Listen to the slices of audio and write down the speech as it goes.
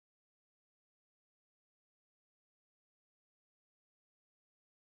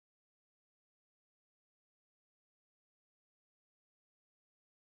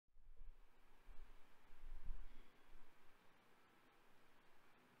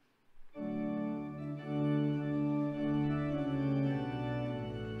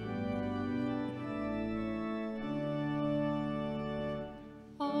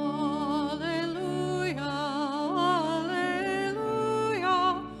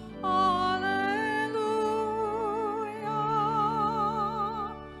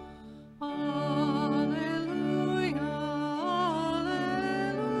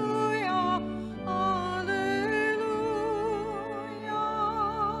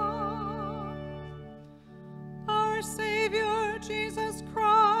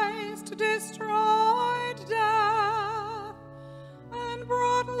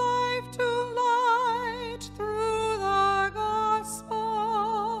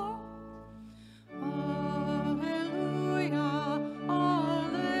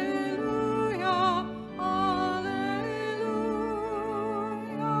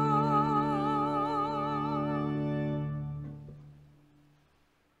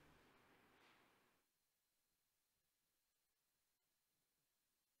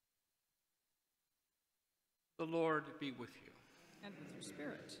The Lord be with you. And with your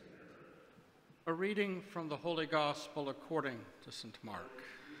spirit. A reading from the Holy Gospel according to St. Mark.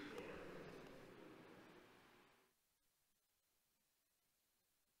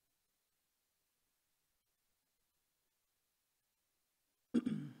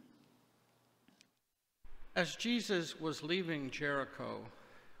 As Jesus was leaving Jericho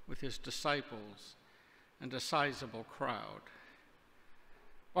with his disciples and a sizable crowd,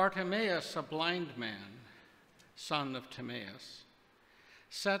 Bartimaeus, a blind man, son of Timaeus,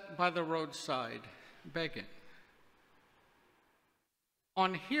 sat by the roadside begging.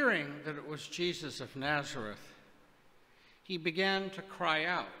 On hearing that it was Jesus of Nazareth, he began to cry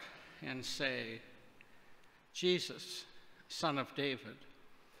out and say, "Jesus, Son of David,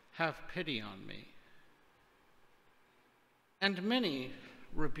 have pity on me." And many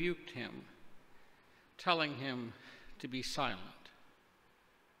rebuked him, telling him to be silent.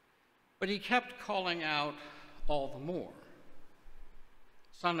 But he kept calling out all the more,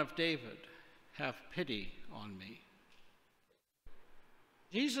 "Son of David, have pity on me."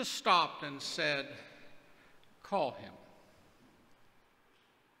 Jesus stopped and said, "Call him."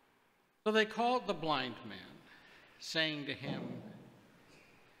 So they called the blind man, saying to him,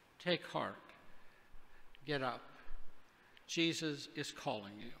 "Take heart, get up. Jesus is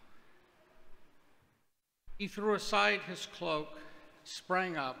calling you." He threw aside his cloak,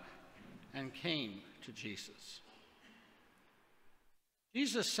 sprang up, and came to Jesus.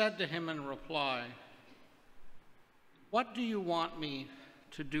 Jesus said to him in reply, "What do you want me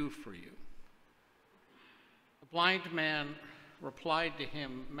to do for you?" The blind man replied to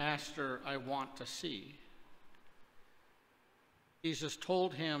him, "Master, I want to see." Jesus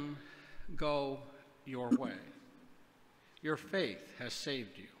told him, "Go your way. Your faith has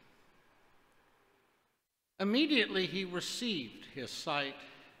saved you." Immediately he received his sight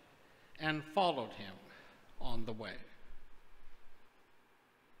and followed him on the way.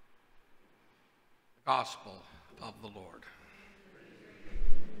 The Gospel of the Lord.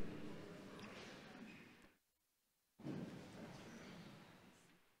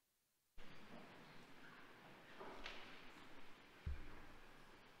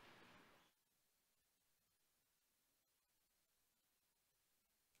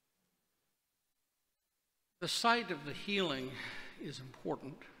 The site of the healing is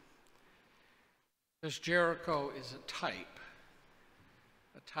important, because Jericho is a type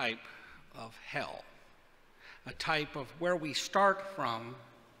of hell, a type of where we start from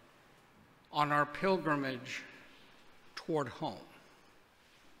on our pilgrimage toward home.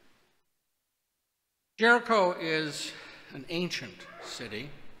 Jericho is an ancient city,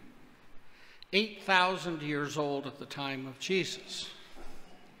 8,000 years old at the time of Jesus.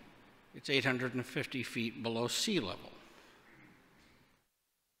 It's 850 feet below sea level.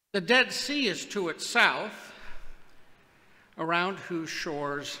 The Dead Sea is to its south, around whose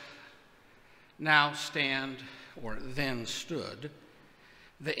shores now stand, or then stood,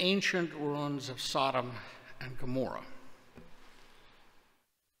 the ancient ruins of Sodom and Gomorrah.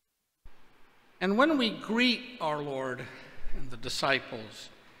 And when we greet our Lord and the disciples,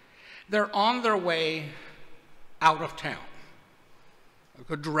 they're on their way out of town, a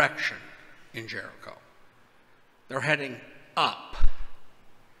good direction in Jericho. They're heading up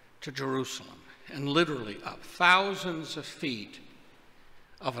to Jerusalem, and literally up, thousands of feet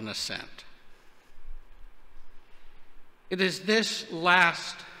of an ascent. It is this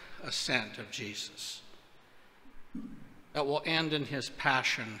last ascent of Jesus that will end in his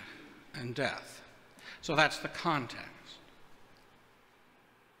passion and death. So that's the context.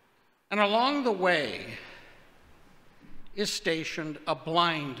 And along the way is stationed a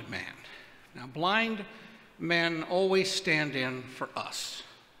blind man. Now, blind men always stand in for us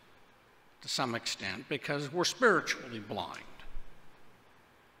to some extent because we're spiritually blind.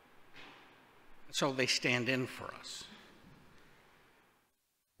 So they stand in for us.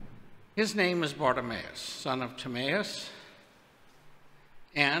 His name is Bartimaeus, son of Timaeus,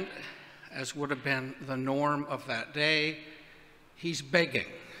 and as would have been the norm of that day, he's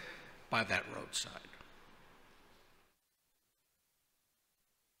begging by that roadside.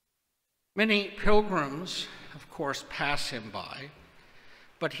 Many pilgrims, of course, pass him by,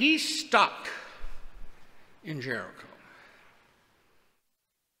 but he's stuck in Jericho.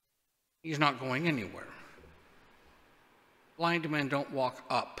 He's not going anywhere. Blind men don't walk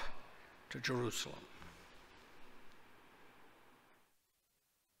up to Jerusalem.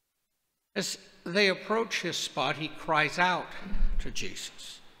 As they approach his spot, he cries out to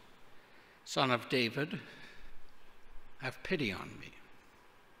Jesus, "Son of David, have pity on me."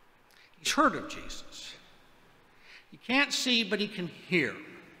 He's heard of Jesus. He can't see, but he can hear.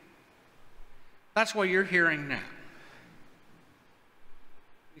 That's what you're hearing now.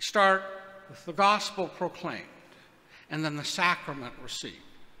 We start with the gospel proclaimed, and then the sacrament received.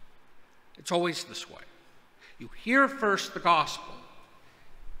 It's always this way. You hear first the gospel,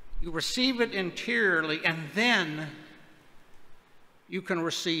 you receive it interiorly, and then you can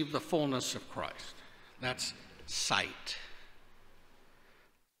receive the fullness of Christ. That's sight.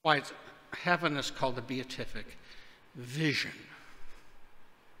 Why heaven is called the beatific vision.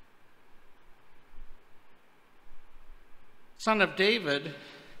 Son of David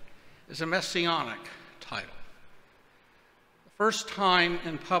is a messianic title. The first time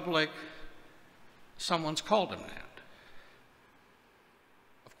in public someone's called him that.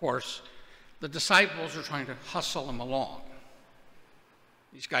 Of course, the disciples are trying to hustle him along.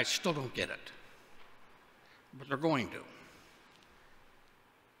 These guys still don't get it, but they're going to.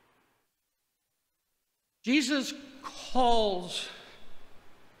 Jesus calls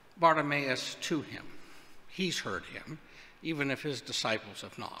Bartimaeus to him. He's heard him, even if his disciples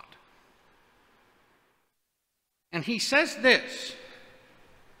have not. And he says this,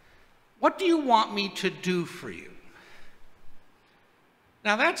 "What do you want me to do for you?"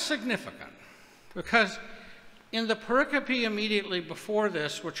 Now that's significant, because in the pericope immediately before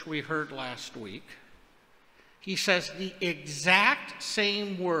this, which we heard last week, he says the exact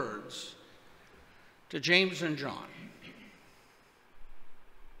same words to James and John.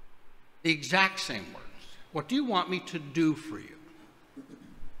 The exact same words. What do you want me to do for you?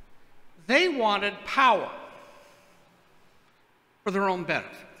 They wanted power for their own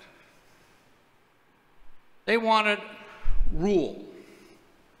benefit. They wanted rule.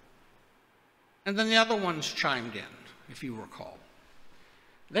 And then the other ones chimed in, if you recall.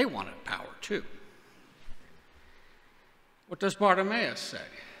 They wanted power too. What does Bartimaeus say?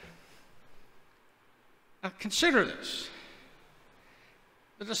 Now consider this.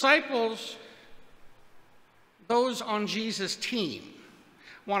 The disciples, those on Jesus' team,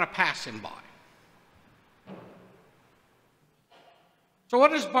 want to pass him by. So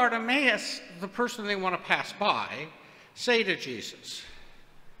what does Bartimaeus, the person they want to pass by, say to Jesus?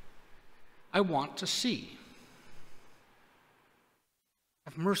 "I want to see.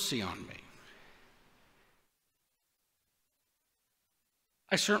 Have mercy on me."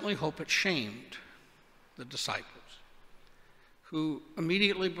 I certainly hope it shamed the disciples, who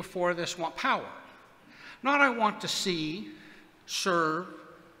immediately before this want power. Not "I want to see, serve,"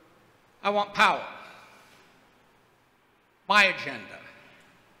 I want power. My agenda.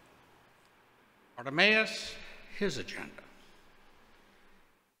 Bartimaeus, his agenda.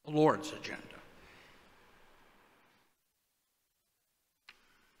 The Lord's agenda.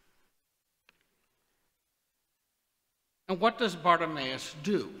 And what does Bartimaeus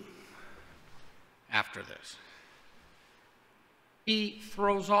do after this? He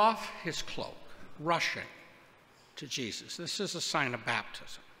throws off his cloak, rushing to Jesus. This is a sign of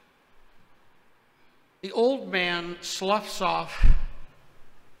baptism. The old man sloughs off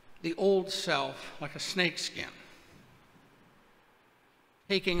the old self like a snakeskin,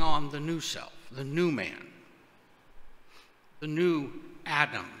 taking on the new self, the new man, the new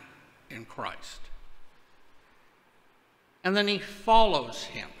Adam in Christ. And then he follows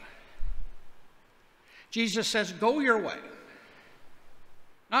him. Jesus says, "Go your way."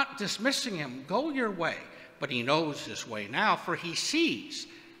 Not dismissing him, go your way. But he knows his way now, for he sees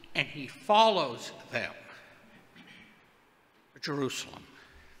and he follows them to Jerusalem.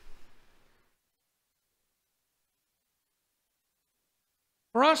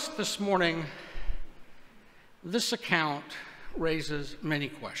 For us this morning, this account raises many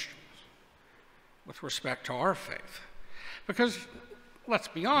questions with respect to our faith. Because, let's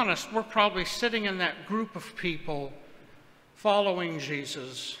be honest, we're probably sitting in that group of people following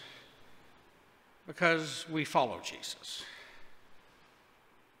Jesus because we follow Jesus.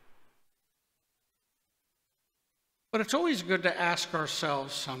 But it's always good to ask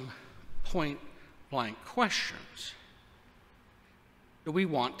ourselves some point-blank questions. Do we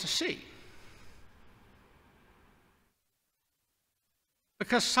want to see?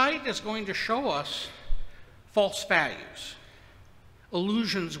 Because sight is going to show us false values,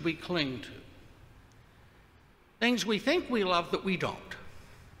 illusions we cling to, things we think we love that we don't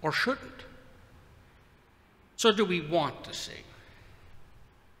or shouldn't. So do we want to see?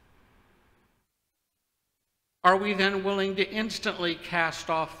 Are we then willing to instantly cast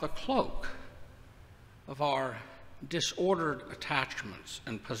off the cloak of our disordered attachments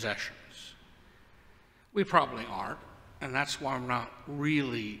and possessions? We probably aren't, and that's why I'm not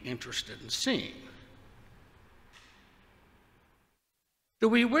really interested in seeing. Do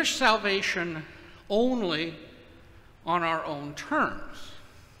we wish salvation only on our own terms?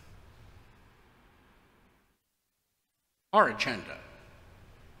 our agenda.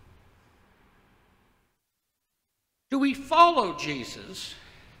 Do we follow Jesus,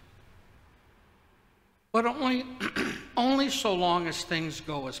 but only so long as things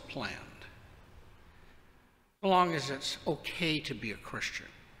go as planned, so long as it's okay to be a Christian?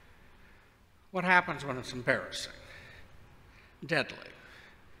 What happens when it's embarrassing, deadly,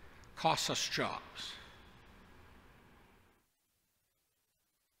 costs us jobs?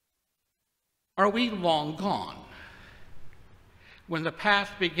 Are we long gone when the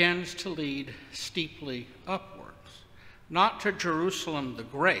path begins to lead steeply upwards, not to Jerusalem the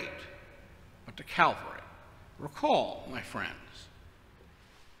Great, but to Calvary? Recall, my friends,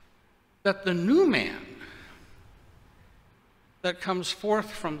 that the new man that comes forth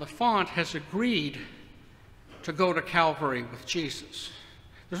from the font has agreed to go to Calvary with Jesus.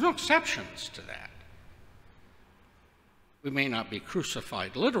 There's no exceptions to that. We may not be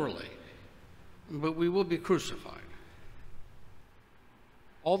crucified literally, but we will be crucified.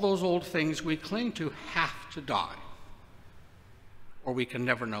 All those old things we cling to have to die, or we can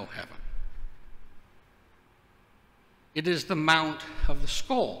never know heaven. It is the Mount of the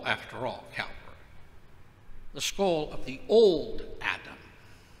Skull, after all, Calvary. The skull of the old Adam.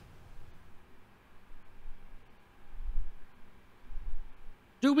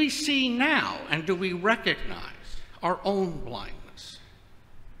 Do we see now and do we recognize our own blindness?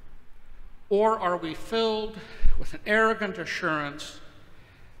 Or are we filled with an arrogant assurance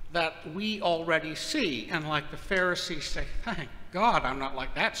that we already see, and like the Pharisees say, thank God I'm not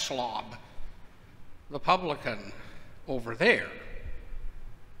like that slob, the publican over there?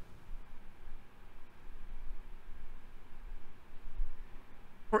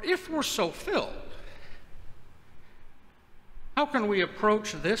 For if we're so filled, how can we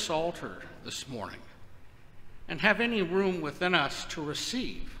approach this altar this morning and have any room within us to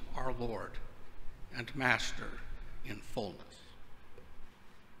receive our Lord and Master in fullness?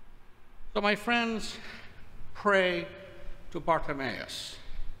 So, my friends, pray to Bartimaeus.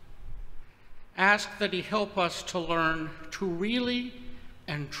 Ask that he help us to learn to really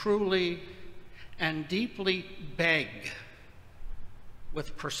and truly and deeply beg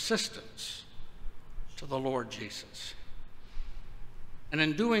with persistence to the Lord Jesus. And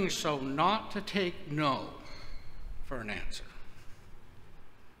in doing so, not to take no for an answer.